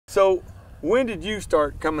So when did you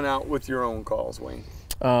start coming out with your own calls, Wayne?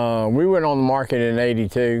 We went on the market in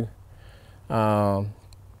 '82.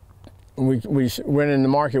 We went in the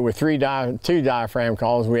market with two diaphragm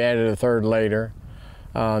calls. We added a third later.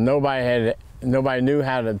 Nobody knew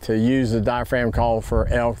how to use the diaphragm call for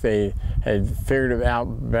elk. They had figured it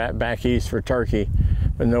out back east for turkey,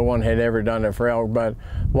 but no one had ever done it for elk. But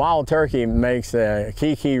wild turkey makes a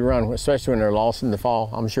key run, especially when they're lost in the fall.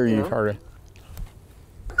 I'm sure you've heard it.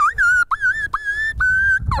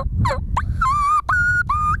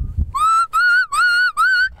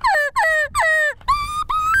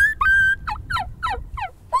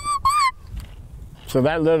 So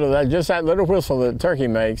just that little whistle that turkey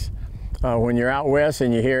makes, when you're out west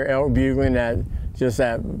and you hear elk bugling, just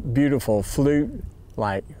that beautiful flute,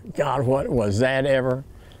 like, God, what was that ever?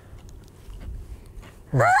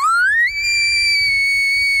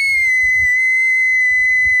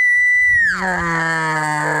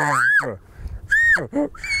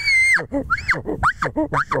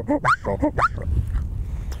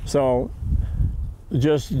 So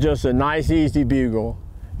just a nice, easy bugle.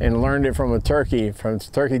 And learned it from turkey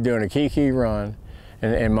doing a key run.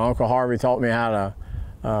 And my Uncle Harvey taught me how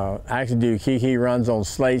to actually do key runs on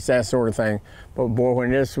slates, that sort of thing. But boy, when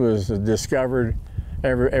this was discovered,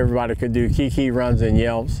 everybody could do key runs and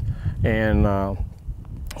yelps. And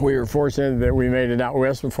we were fortunate that we made it out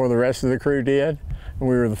west before the rest of the crew did. And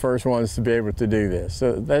we were the first ones to be able to do this.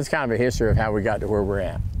 So that's kind of a history of how we got to where we're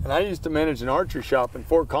at. And I used to manage an archery shop in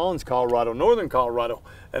Fort Collins, Colorado, northern Colorado.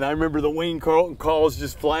 And I remember the Wayne Carlton calls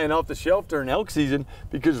just flying off the shelf during elk season,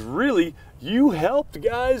 because really, you helped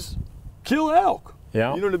guys kill elk.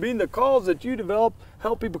 Yeah. You know what I mean? The calls that you develop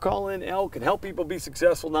help people call in elk and help people be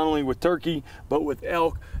successful not only with turkey, but with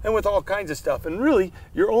elk and with all kinds of stuff. And really,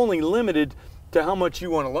 you're only limited to how much you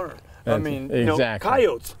want to learn. I mean, you know,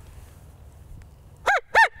 coyotes.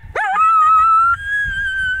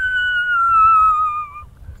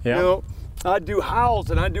 Yeah. You know, I do howls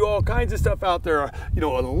and I do all kinds of stuff out there. You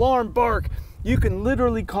know, an alarm bark. You can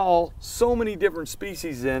literally call so many different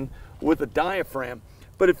species in with a diaphragm.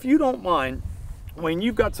 But if you don't mind, Wayne,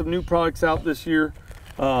 you've got some new products out this year.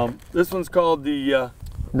 This one's called the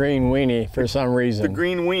green weenie for some reason. The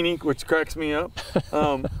green weenie, which cracks me up.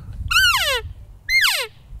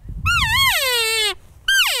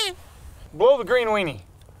 Blow the green weenie.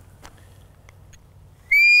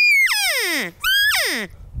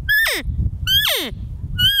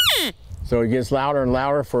 So it gets louder and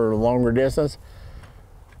louder for a longer distance.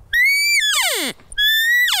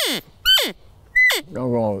 I'm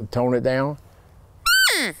going to tone it down.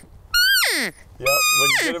 Yep, when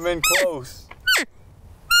you get them in close.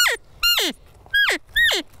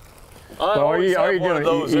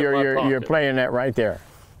 You're playing that right there.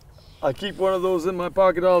 I keep one of those in my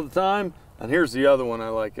pocket all the time, and here's the other one I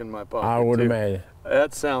like in my pocket. I would imagine.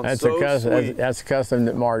 That sounds that's so sweet. That's a custom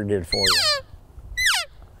that Mark did for you.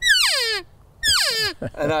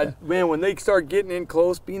 And man, when they start getting in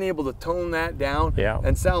close, being able to tone that down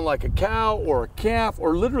and sound like a cow or a calf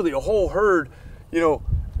or literally a whole herd, you know,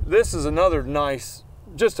 this is another nice,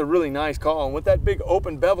 just a really nice call. And with that big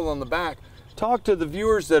open bevel on the back, talk to the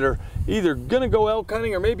viewers that are either gonna go elk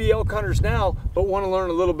hunting or maybe elk hunters now, but want to learn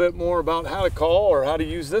a little bit more about how to call or how to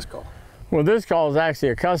use this call. Well, this call is actually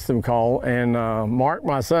a custom call, and Mark,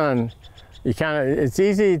 my son, it's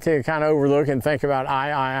easy to kind of overlook and think about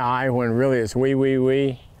I when really it's we.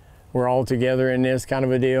 We're all together in this kind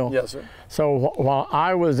of a deal. Yes, sir. So while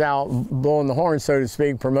I was out blowing the horn, so to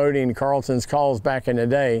speak, promoting Carlton's calls back in the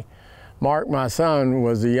day, Mark, my son,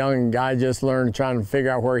 was a young guy just learned, trying to figure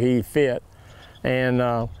out where he fit.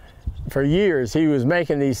 And for years, he was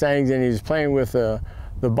making these things and he was playing with the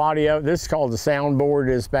body of, this is called the soundboard,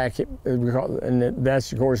 is back, and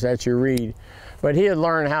that's, of course, that's your reed. But he had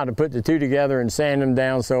learned how to put the two together and sand them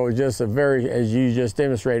down, so it was just a very, as you just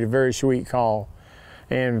demonstrated, very sweet call.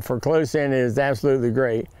 And for close in, it is absolutely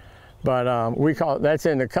great. But we call it, that's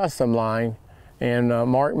in the custom line, and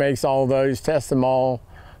Mark makes all those, tests them all,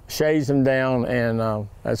 shades them down, and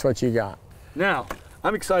that's what you got. Now,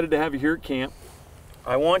 I'm excited to have you here at camp.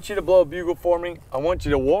 I want you to blow a bugle for me. I want you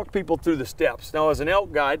to walk people through the steps. Now, as an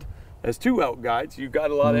elk guide, as two elk guides, you've got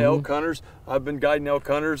a lot of elk hunters. I've been guiding elk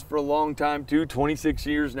hunters for a long time too, 26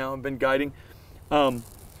 years now I've been guiding.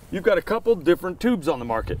 You've got a couple different tubes on the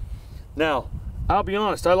market. Now, I'll be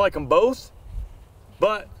honest, I like them both,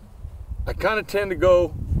 but I kind of tend to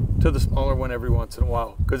go to the smaller one every once in a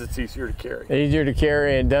while because it's easier to carry. Easier to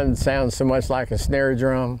carry, and it doesn't sound so much like a snare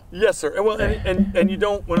drum. Yes, sir. And, well, and you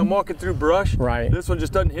don't, when I'm walking through brush, right. This one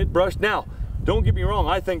just doesn't hit brush. Now, don't get me wrong,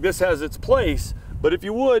 I think this has its place, but if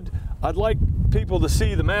you would, I'd like people to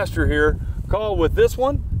see the master here call with this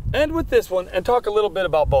one end with this one and talk a little bit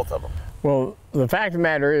about both of them. Well, the fact of the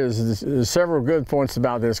matter is there's several good points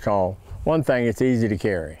about this call. One thing, it's easy to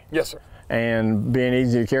carry. Yes, sir. And being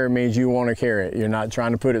easy to carry means you want to carry it. You're not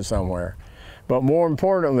trying to put it somewhere. But more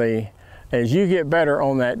importantly, as you get better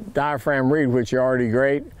on that diaphragm read, which you're already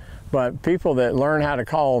great, but people that learn how to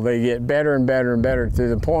call, they get better and better and better to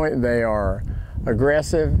the point they are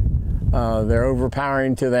aggressive, they're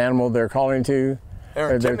overpowering to the animal they're calling to.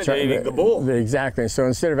 They're intimidating the bull. Exactly. So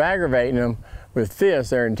instead of aggravating them with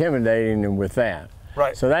this, they're intimidating them with that.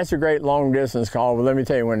 Right. So that's a great long distance call, but let me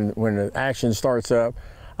tell you, when the action starts up,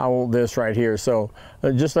 I want this right here. So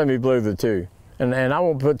just let me blow the two. And I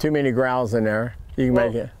won't put too many growls in there. You can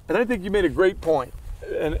make it. And I think you made a great point.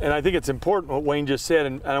 And I think it's important what Wayne just said,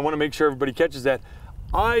 and I want to make sure everybody catches that.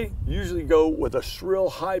 I usually go with a shrill,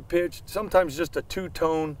 high-pitched, sometimes just a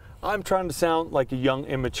two-tone. I'm trying to sound like a young,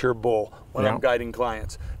 immature bull when I'm guiding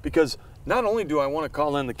clients. Because not only do I want to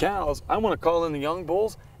call in the cows, I want to call in the young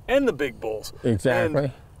bulls and the big bulls. Exactly.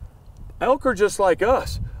 And elk are just like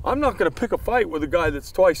us. I'm not going to pick a fight with a guy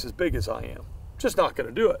that's twice as big as I am. Just not going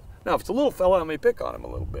to do it. Now, if it's a little fella, I may pick on him a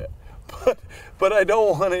little bit. But I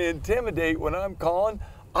don't want to intimidate when I'm calling.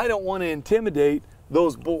 I don't want to intimidate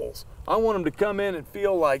those bulls. I want them to come in and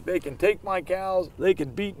feel like they can take my cows, they can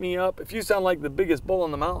beat me up. If you sound like the biggest bull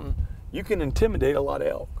on the mountain, you can intimidate a lot of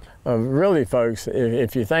elk. Really, folks,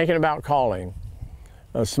 if you're thinking about calling,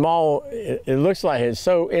 a small, it looks like it's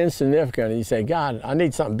so insignificant. You say, God, I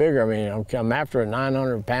need something bigger. I mean, I'm after a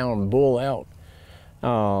 900-pound bull elk.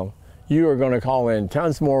 You are going to call in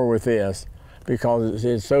tons more with this because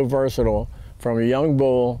it's so versatile, from a young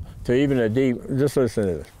bull to even a deep. Just listen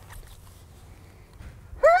to this.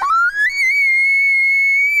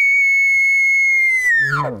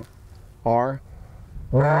 Or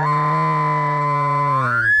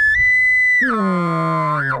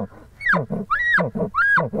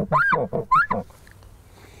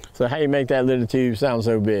so how you make that little tube sound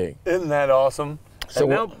so big? Isn't that awesome? So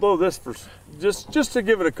and now blow this for just to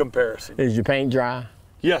give it a comparison. Is your paint dry?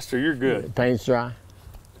 Yes, sir. You're good. Paint's dry.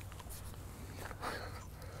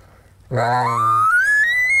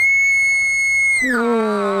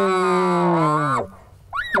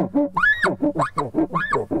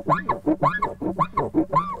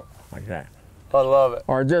 Like that. I love it.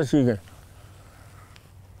 Or just you can.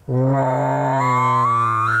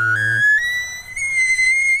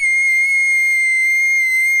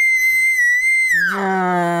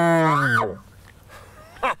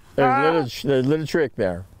 There's a little trick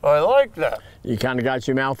there. I like that. You kind of got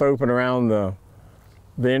your mouth open around the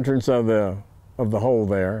entrance of the hole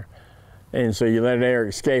there, and so you let air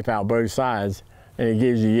escape out both sides, and it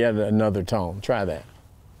gives you yet another tone. Try that.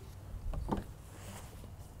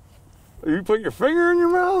 You put your finger in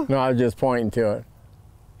your mouth? No, I was just pointing to it,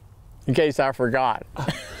 in case I forgot.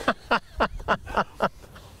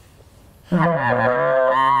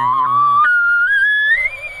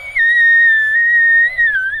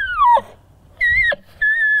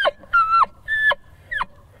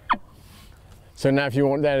 So now if you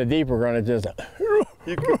want that deeper, we're gonna just...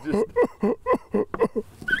 You could just...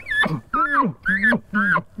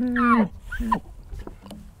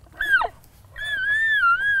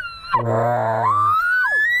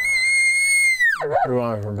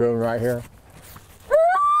 We're going right here.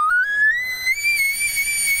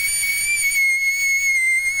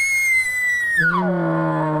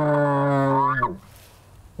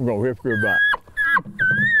 We're gonna whip your butt.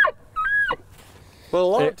 Well, a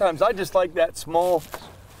lot of times I just like that small.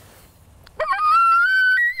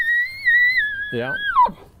 Yeah.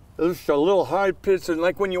 It's a little high pitch, and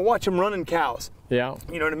like when you watch them running cows. Yeah.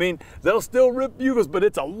 You know what I mean? They'll still rip bugles, but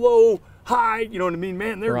it's a low, high. You know what I mean?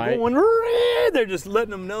 Man, they're going. They're just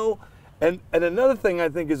letting them know. And another thing I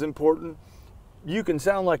think is important. You can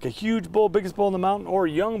sound like a huge bull, biggest bull in the mountain, or a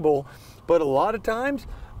young bull, but a lot of times,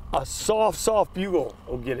 a soft bugle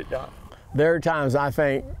will get it done. There are times I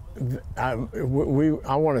think I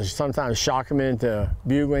want to sometimes shock them into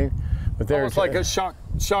bugling, but almost like a shock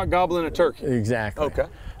gobbling a turkey. Exactly. Okay.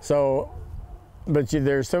 So, but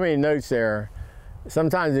there's so many notes there.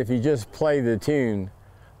 Sometimes if you just play the tune,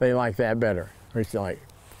 they like that better. It's like.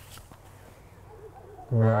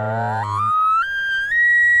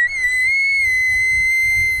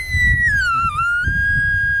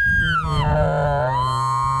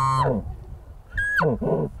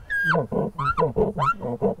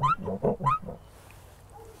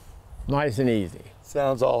 Nice and easy.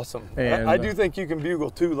 Sounds awesome. And I do think you can bugle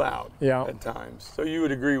too loud at times. So you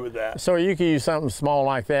would agree with that. So you can use something small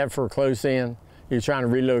like that for close in. You're trying to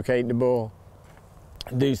relocate the bull.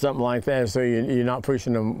 Do something like that so you're not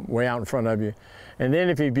pushing them way out in front of you. And then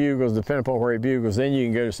if he bugles, depending upon where he bugles, then you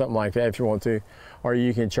can go to something like that if you want to, or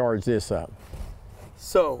you can charge this up.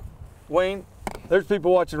 So, Wayne, there's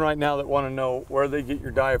people watching right now that want to know where they get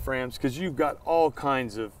your diaphragms, because you've got all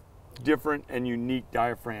kinds of different and unique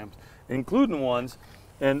diaphragms, including ones.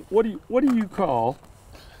 And what do you call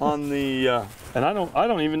on the? And I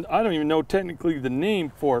don't even know technically the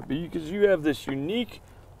name for it, but because you have this unique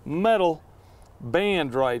metal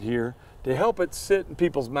band right here to help it sit in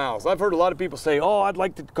people's mouths. I've heard a lot of people say, "Oh, I'd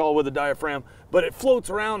like to call with a diaphragm, but it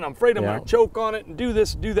floats around. I'm afraid I'm going to choke on it and do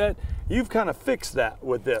this, and do that." You've kind of fixed that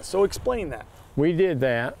with this, so explain that. We did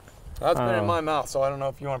that. That's been in my mouth, so I don't know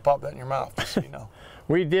if you want to pop that in your mouth, just so you know.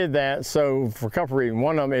 We did that so for a couple reasons.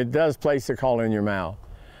 One of them, it does place the call in your mouth.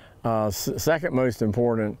 Second most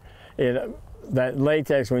important, that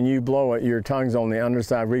latex, when you blow it, your tongue's on the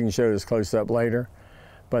underside. We can show this close up later.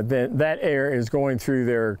 But then that air is going through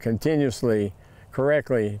there continuously,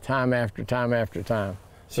 correctly, time after time after time.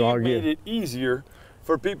 So you made it easier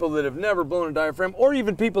for people that have never blown a diaphragm, or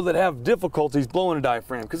even people that have difficulties blowing a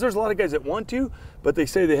diaphragm, because there's a lot of guys that want to, but they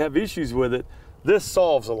say they have issues with it. This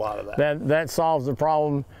solves a lot of that. That solves the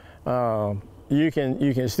problem. You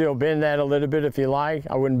can still bend that a little bit if you like.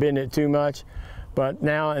 I wouldn't bend it too much. But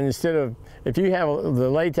now, instead of, if you have the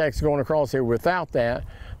latex going across here without that,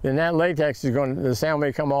 then that latex is the sound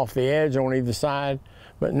may come off the edge on either side,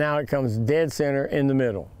 but now it comes dead center in the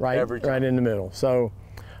middle, right in the middle. So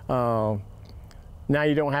now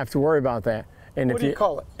you don't have to worry about that. And what do you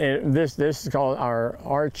call it? And this is called our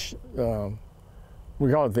arch.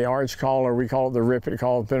 We call it the arch call, or we call it the rippet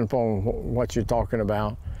call, depending upon what you're talking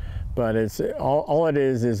about. But it's all it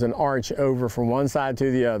is an arch over from one side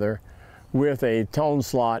to the other, with a tone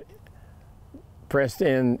slot pressed right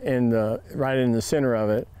in the center of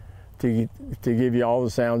it to give you all the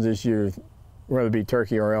sounds as you, whether it be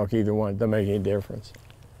turkey or elk, either one, doesn't make any difference.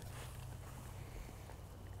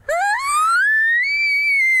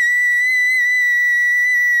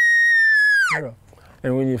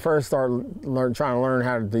 And when you first start trying to learn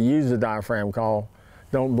how to use the diaphragm call,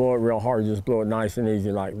 don't blow it real hard, just blow it nice and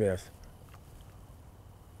easy like this.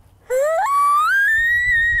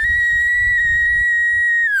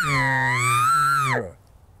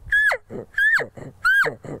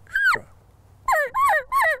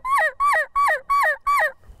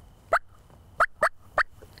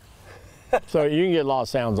 So you can get a lot of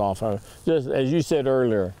sounds off of it. Just as you said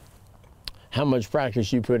earlier, how much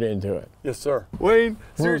practice you put into it. Yes, sir. Wayne,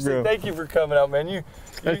 seriously, thank you for coming out, man.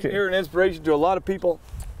 You're an inspiration to a lot of people.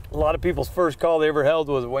 A lot of people's first call they ever held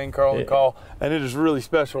was a Wayne Carlton call, and it is really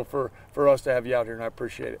special for us to have you out here, and I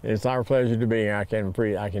appreciate it. It's our pleasure to be here, I can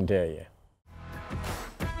tell you.